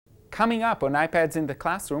Coming up on iPads in the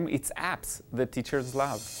Classroom, it's apps that teachers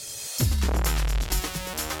love.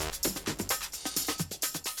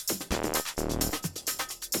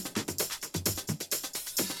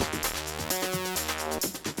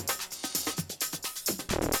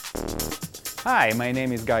 Hi, my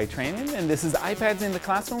name is Guy Trainin, and this is iPads in the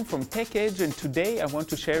Classroom from TechEdge, and today I want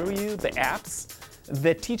to share with you the apps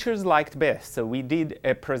that teachers liked best. So we did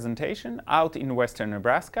a presentation out in Western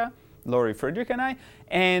Nebraska, Lori Friedrich and I,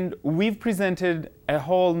 and we've presented a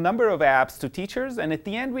whole number of apps to teachers, and at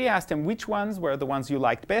the end we asked them which ones were the ones you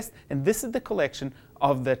liked best, and this is the collection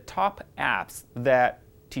of the top apps that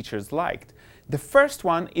teachers liked. The first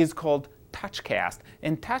one is called TouchCast,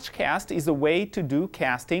 and TouchCast is a way to do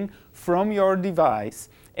casting from your device,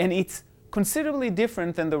 and it's considerably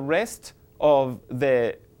different than the rest of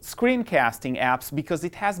the screencasting apps because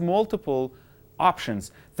it has multiple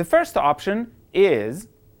options. The first option is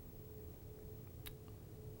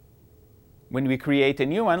when we create a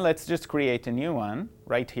new one. Let's just create a new one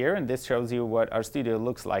right here, and this shows you what our studio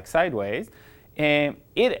looks like sideways. And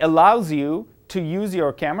it allows you to use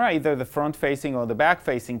your camera, either the front-facing or the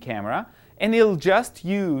back-facing camera, and it'll just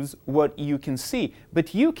use what you can see.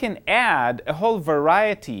 But you can add a whole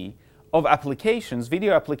variety of applications,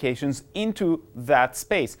 video applications, into that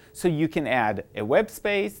space. So you can add a web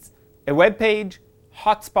space, a web page,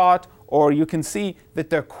 hotspot, or you can see that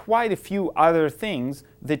there are quite a few other things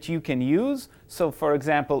that you can use. So for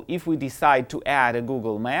example, if we decide to add a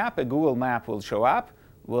Google Map will show up.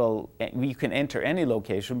 You can enter any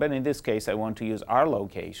location, but in this case I want to use our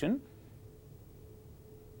location.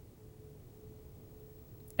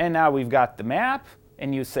 And now we've got the map,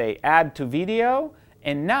 and you say add to video,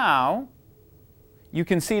 and now you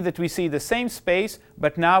can see that we see the same space,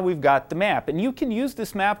 but now we've got the map. And you can use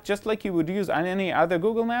this map just like you would use on any other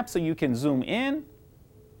Google map. So you can zoom in,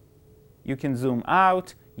 you can zoom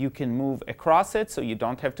out, you can move across it, so you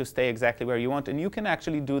don't have to stay exactly where you want. And you can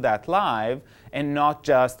actually do that live and not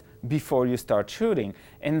just before you start shooting.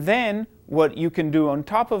 And then what you can do on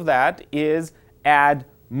top of that is add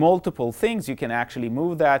multiple things. You can actually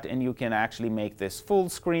move that, and you can actually make this full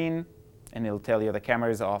screen, and it'll tell you the camera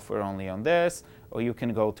is off, we're only on this, or you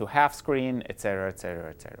can go to half screen, etc., etc.,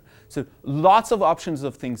 etc. So lots of options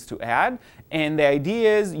of things to add, and the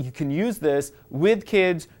idea is you can use this with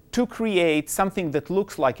kids to create something that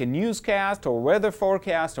looks like a newscast or weather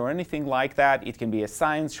forecast or anything like that. It can be a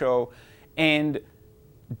science show, and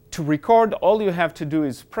to record, all you have to do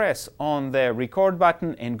is press on the record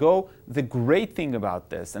button and go. The great thing about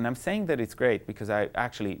this, and I'm saying that it's great because I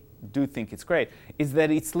actually do think it's great, is that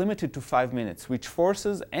it's limited to 5 minutes, which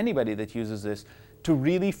forces anybody that uses this to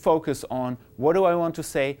really focus on what do I want to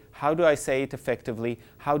say, how do I say it effectively,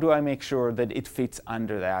 how do I make sure that it fits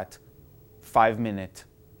under that 5-minute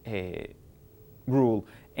rule.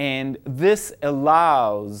 And this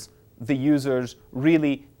allows the users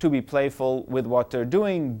really to be playful with what they're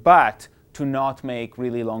doing, but to not make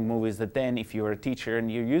really long movies that then, if you're a teacher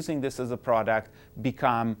and you're using this as a product,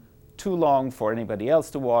 become too long for anybody else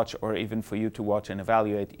to watch, or even for you to watch and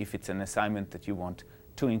evaluate if it's an assignment that you want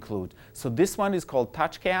to include. So this one is called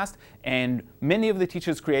TouchCast, and many of the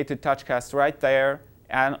teachers created TouchCast right there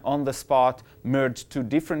and on the spot, merged two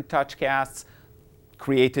different TouchCasts,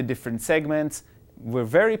 created different segments. We're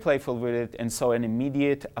very playful with it, and saw an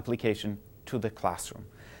immediate application to the classroom.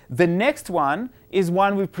 The next one is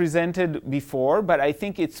one we presented before, but I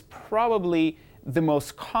think it's probably the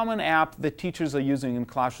most common app that teachers are using in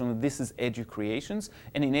classroom. This is EduCreations,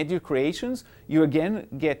 and in EduCreations you again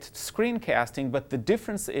get screencasting, but the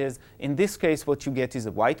difference is in this case what you get is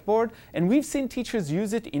a whiteboard, and we've seen teachers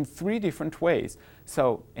use it in 3 different ways.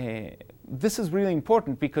 So this is really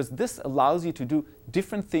important because this allows you to do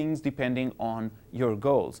different things depending on your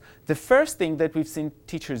goals. The first thing that we've seen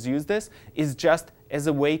teachers use this is just as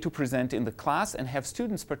a way to present in the class and have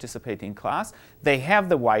students participate in class. They have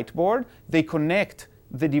the whiteboard, they connect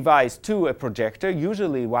the device to a projector,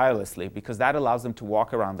 usually wirelessly, because that allows them to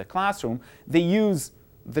walk around the classroom. They use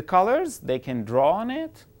the colors, they can draw on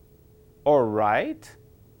it or write,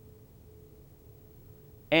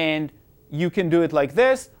 and you can do it like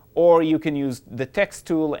this, or you can use the text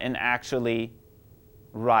tool and actually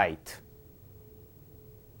write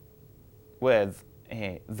with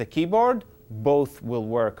the keyboard. Both will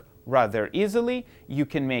work rather easily. You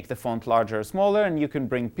can make the font larger or smaller, and you can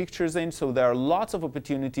bring pictures in. So there are lots of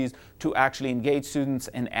opportunities to actually engage students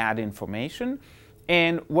and add information.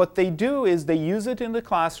 And what they do is they use it in the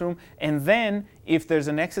classroom, and then if there's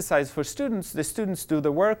an exercise for students, the students do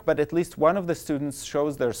the work, but at least one of the students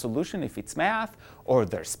shows their solution if it's math, or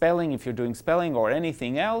their spelling if you're doing spelling, or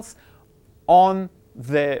anything else, on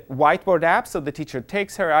the whiteboard app. So the teacher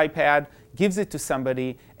takes her iPad, gives it to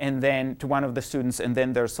somebody, and then to one of the students, and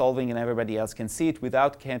then they're solving and everybody else can see it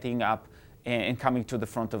without getting up and coming to the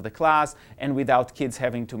front of the class, and without kids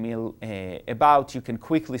having to mill about. You can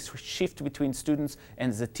quickly shift between students, and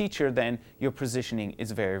as a teacher then your positioning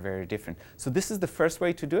is very, very different. So this is the first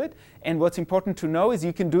way to do it, and what's important to know is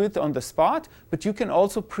you can do it on the spot, but you can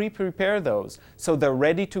also pre-prepare those so they're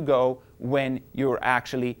ready to go when you're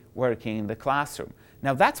actually working in the classroom.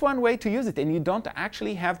 Now that's one way to use it, and you don't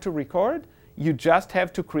actually have to record. You just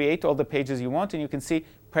have to create all the pages you want, and you can see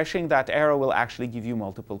pressing that arrow will actually give you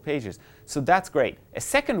multiple pages. So that's great. A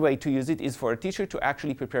second way to use it is for a teacher to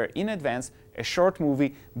actually prepare in advance a short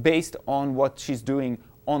movie based on what she's doing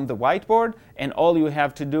on the whiteboard, and all you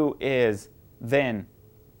have to do is then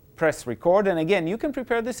press record. And again, you can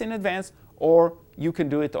prepare this in advance, or you can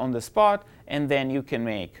do it on the spot, and then you can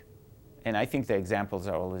make, and I think the examples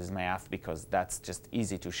are always math because that's just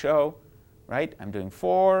easy to show, right? I'm doing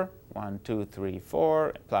 4, 1, 2, 3,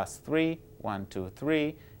 4, plus 3, 1, 2,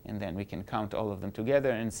 3, and then we can count all of them together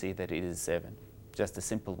and see that it is 7. Just a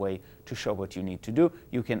simple way to show what you need to do.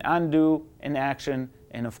 You can undo an action,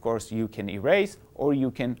 and of course you can erase, or you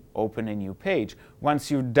can open a new page. Once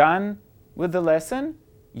you're done with the lesson,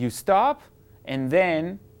 you stop, and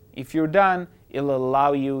then if you're done, it'll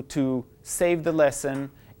allow you to save the lesson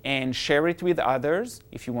and share it with others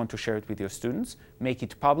if you want to share it with your students, make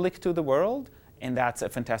it public to the world, and that's a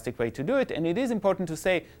fantastic way to do it. And it is important to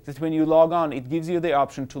say that when you log on, it gives you the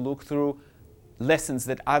option to look through lessons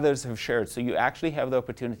that others have shared. So you actually have the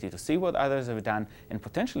opportunity to see what others have done and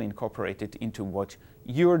potentially incorporate it into what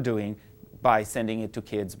you're doing by sending it to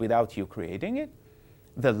kids without you creating it.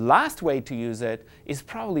 The last way to use it is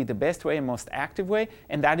probably the best way and most active way,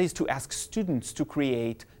 and that is to ask students to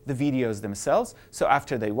create the videos themselves. So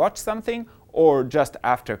after they watch something, or just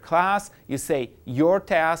after class, you say your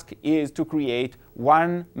task is to create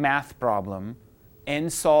one math problem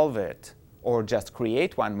and solve it, or just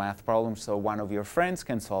create one math problem so one of your friends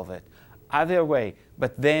can solve it. Either way,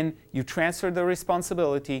 but then you transfer the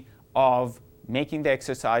responsibility of making the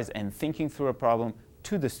exercise and thinking through a problem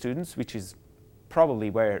to the students, which is probably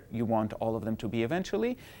where you want all of them to be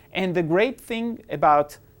eventually. And the great thing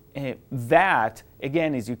about that,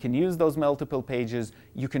 again, is you can use those multiple pages,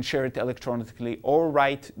 you can share it electronically or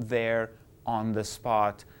right there on the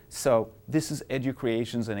spot. So this is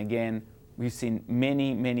EduCreations, and again, we've seen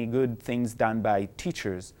many, many good things done by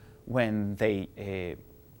teachers when they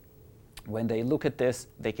look at this,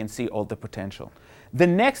 they can see all the potential. The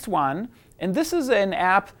next one, and this is an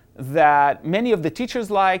app that many of the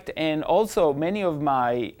teachers liked, and also many of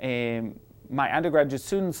my my undergraduate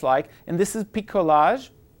students like, and this is Piccollage.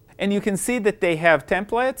 And you can see that they have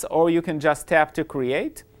templates, or you can just tap to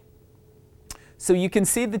create. So you can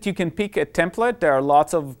see that you can pick a template. There are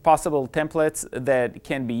lots of possible templates that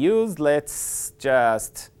can be used. Let's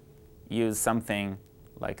just use something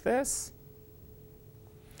like this.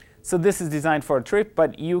 So this is designed for a trip,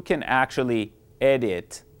 but you can actually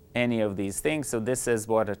edit any of these things. So this is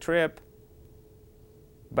what a trip.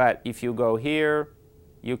 But if you go here,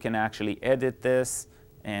 you can actually edit this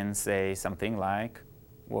and say something like,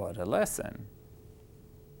 what a lesson,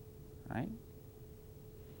 right?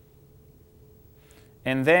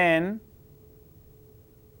 And then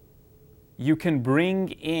you can bring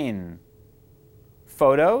in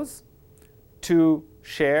photos to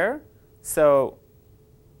share. So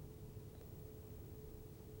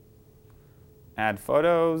add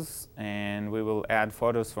photos, and we will add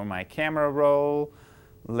photos for my camera roll.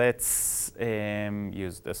 Let's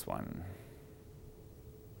use this one.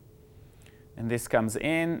 And this comes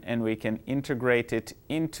in, and we can integrate it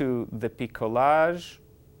into the Piccollage.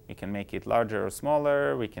 We can make it larger or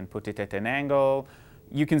smaller. We can put it at an angle.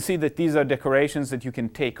 You can see that these are decorations that you can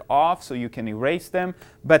take off, so you can erase them.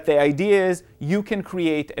 But the idea is you can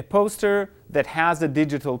create a poster that has a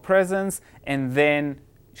digital presence and then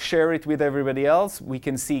share it with everybody else. We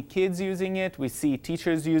can see kids using it. We see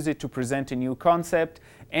teachers use it to present a new concept.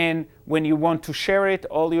 And when you want to share it,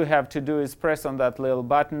 all you have to do is press on that little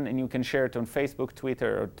button, and you can share it on Facebook,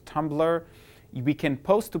 Twitter, or Tumblr. We can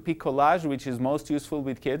post to Piccollage, which is most useful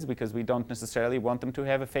with kids because we don't necessarily want them to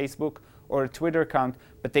have a Facebook or a Twitter account,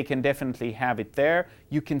 but they can definitely have it there.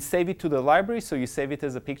 You can save it to the library, so you save it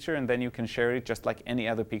as a picture, and then you can share it just like any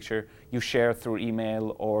other picture you share through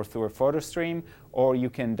email or through a photo stream, or you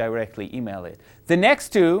can directly email it. The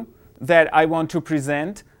next two that I want to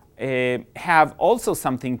present have also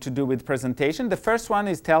something to do with presentation. The first one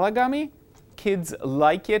is Tellagami. Kids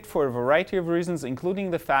like it for a variety of reasons,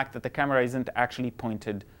 including the fact that the camera isn't actually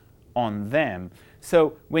pointed on them.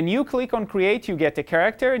 So when you click on create, you get a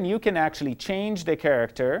character, and you can actually change the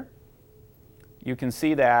character. You can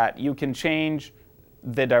see that you can change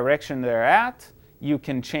the direction they're at. You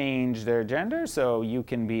can change their gender, so you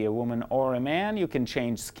can be a woman or a man. You can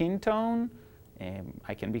change skin tone.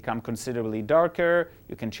 I can become considerably darker.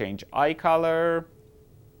 You can change eye color.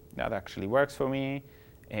 That actually works for me.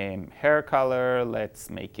 Hair color, let's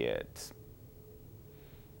make it,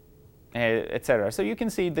 etc. So you can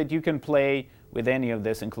see that you can play with any of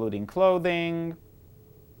this, including clothing,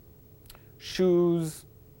 shoes.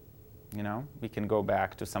 You know, we can go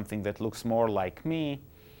back to something that looks more like me.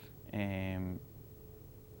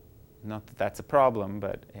 Not that that's a problem,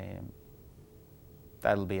 but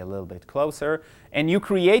that'll be a little bit closer. And you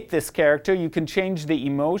create this character. You can change the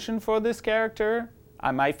emotion for this character.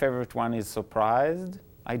 My favorite one is surprised.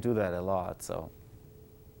 I do that a lot, so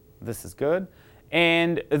this is good.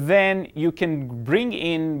 And then you can bring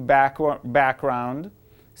in background.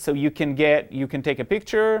 So you can take a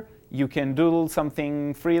picture, you can doodle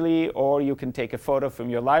something freely, or you can take a photo from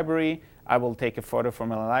your library. I will take a photo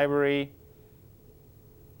from a library,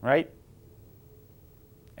 right?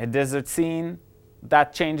 A desert scene,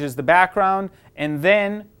 that changes the background. And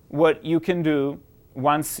then what you can do,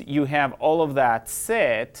 once you have all of that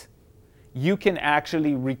set, you can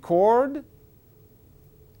actually record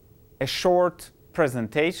a short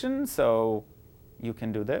presentation. So you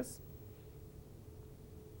can do this.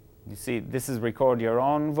 You see, this is record your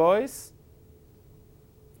own voice.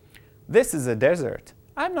 This is a desert.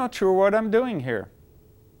 I'm not sure what I'm doing here.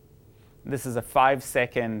 This is a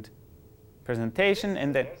 5-second presentation,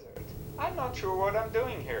 and then I'm not sure what I'm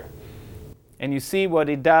doing here. And you see what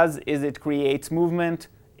it does is it creates movement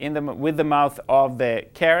with the mouth of the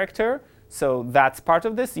character. So that's part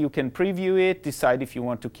of this. You can preview it, decide if you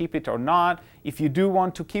want to keep it or not. If you do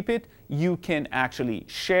want to keep it, you can actually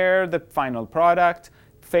share the final product,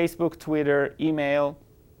 Facebook, Twitter, email,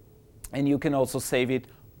 and you can also save it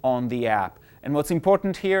on the app. And what's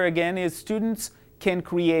important here again is students can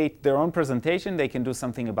create their own presentation. They can do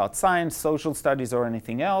something about science, social studies, or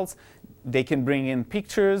anything else. They can bring in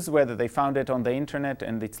pictures, whether they found it on the internet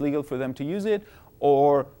and it's legal for them to use it,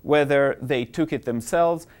 or whether they took it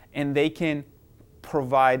themselves, and they can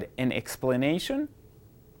provide an explanation.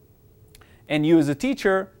 And you as a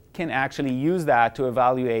teacher can actually use that to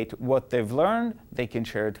evaluate what they've learned. They can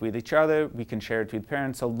share it with each other. We can share it with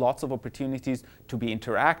parents. So lots of opportunities to be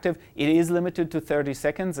interactive. It is limited to 30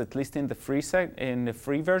 seconds, at least in the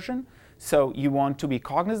free version. So you want to be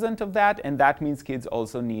cognizant of that, and that means kids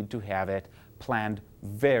also need to have it planned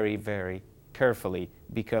very, very carefully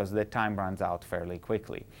because the time runs out fairly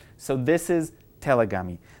quickly. So this is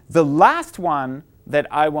Telegami. The last one that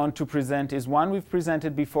I want to present is one we've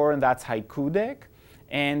presented before, and that's Haiku Deck.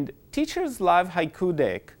 And teachers love Haiku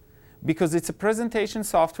Deck because it's a presentation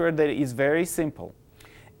software that is very simple.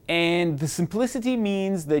 And the simplicity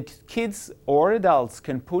means that kids or adults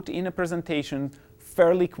can put in a presentation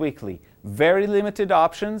fairly quickly. Very limited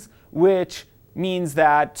options, which means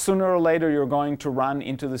that sooner or later you're going to run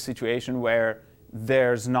into the situation where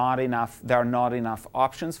there are not enough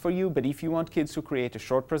options for you. But if you want kids to create a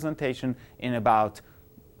short presentation in about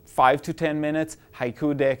 5 to 10 minutes,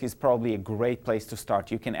 Haiku Deck is probably a great place to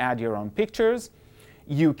start. You can add your own pictures.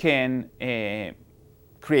 You can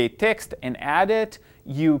create text and add it.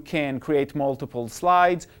 You can create multiple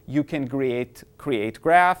slides. You can create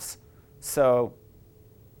graphs. So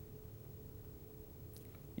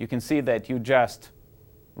you can see that you just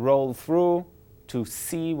roll through to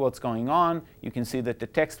see what's going on. You can see that the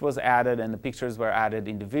text was added and the pictures were added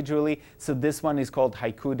individually. So this one is called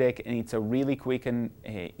Haiku Deck, and it's a really quick and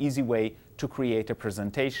easy way to create a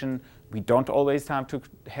presentation. We don't always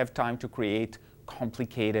have time to create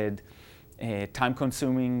complicated,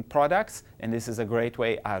 time-consuming products, and this is a great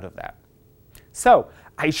way out of that. So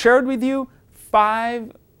I shared with you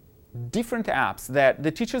 5 different apps that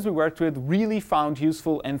the teachers we worked with really found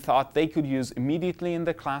useful and thought they could use immediately in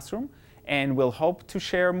the classroom. And we'll hope to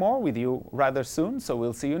share more with you rather soon. So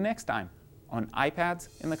we'll see you next time on iPads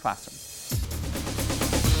in the Classroom.